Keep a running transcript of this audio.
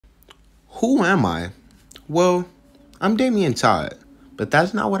Who am I? Well, I'm Damion Todd, but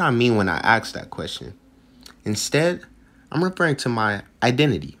that's not what I mean when I ask that question. Instead, I'm referring to my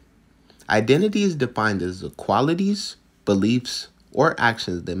identity. Identity is defined as the qualities, beliefs, or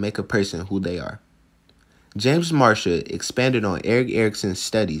actions that make a person who they are. James Marcia expanded on Erik Erikson's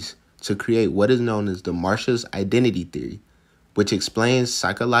studies to create what is known as the Marcia's identity theory, which explains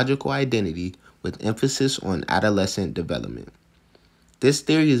psychological identity with emphasis on adolescent development. This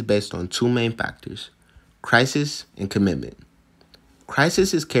theory is based on two main factors: crisis and commitment.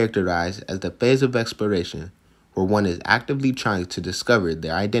 Crisis is characterized as the phase of exploration where one is actively trying to discover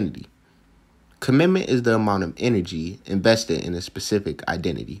their identity. Commitment is the amount of energy invested in a specific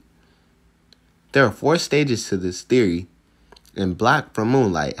identity. There are 4 stages to this theory, and Black from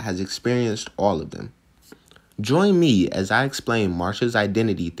Moonlight has experienced all of them. Join me as I explain Marcia's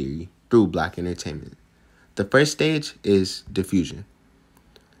identity theory through Black entertainment. The first stage is diffusion.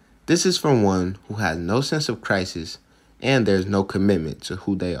 This is for one who has no sense of crisis and there's no commitment to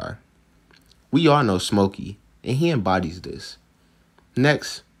who they are. We all know Smokey, and he embodies this.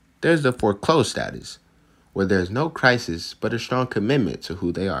 Next, there's the foreclosed status, where there's no crisis but a strong commitment to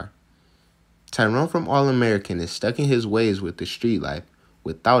who they are. Tyrone from All American is stuck in his ways with the street life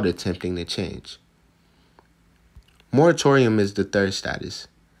without attempting to change. Moratorium is the third status,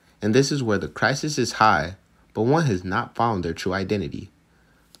 and this is where the crisis is high, but one has not found their true identity.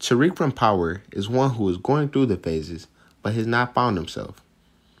 Tariq from Power is one who is going through the phases, but has not found himself.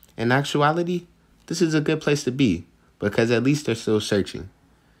 In actuality, this is a good place to be, because at least they're still searching.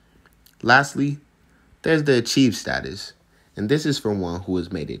 Lastly, there's the achieved status, and this is for one who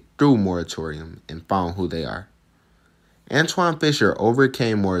has made it through Moratorium and found who they are. Antoine Fisher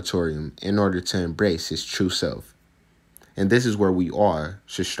overcame Moratorium in order to embrace his true self, and this is where we all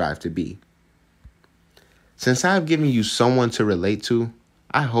should strive to be. Since I have given you someone to relate to,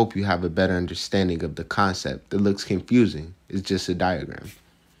 I hope you have a better understanding of the concept that looks confusing as just a diagram.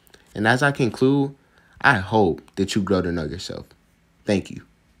 And as I conclude, I hope that you grow to know yourself. Thank you.